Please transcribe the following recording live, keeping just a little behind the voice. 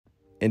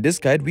In this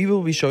guide, we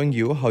will be showing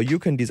you how you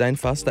can design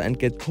faster and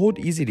get code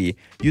easily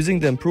using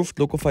the improved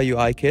Locofy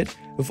UI Kit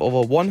with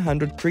over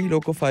 100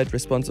 pre-Locofied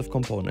responsive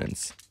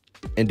components.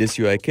 In this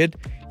UI kit,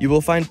 you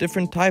will find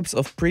different types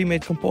of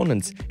pre-made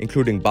components,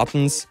 including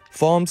buttons,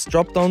 forms,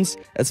 dropdowns,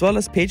 as well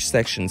as page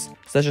sections,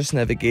 such as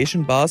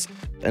navigation bars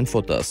and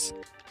footers.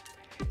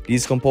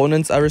 These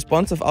components are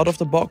responsive out of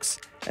the box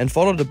and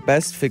follow the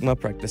best Figma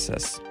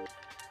practices.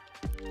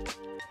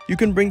 You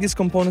can bring these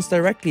components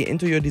directly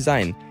into your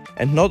design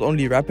and not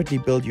only rapidly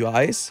build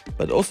UIs,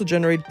 but also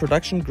generate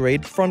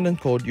production-grade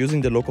front-end code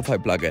using the Locofy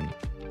plugin.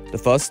 The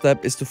first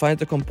step is to find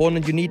the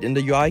component you need in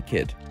the UI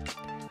kit.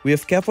 We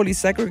have carefully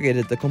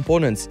segregated the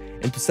components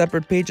into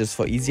separate pages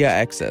for easier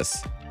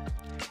access.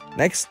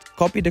 Next,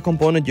 copy the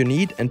component you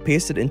need and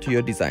paste it into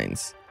your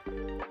designs.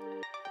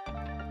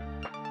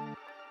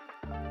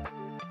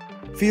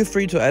 Feel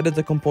free to edit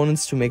the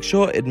components to make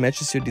sure it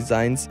matches your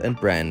designs and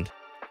brand.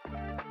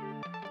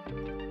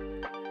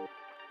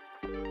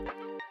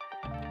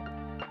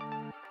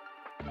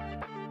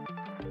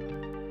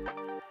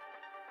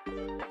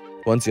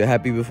 Once you're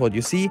happy with what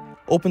you see,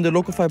 open the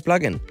Locofy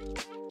plugin.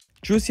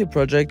 Choose your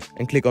project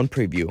and click on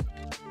Preview.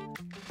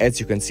 As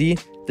you can see,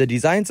 the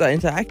designs are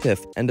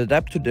interactive and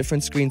adapt to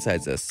different screen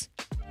sizes.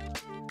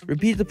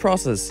 Repeat the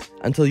process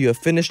until you have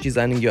finished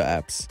designing your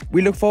apps.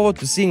 We look forward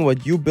to seeing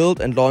what you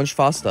build and launch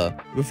faster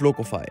with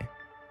Locofy.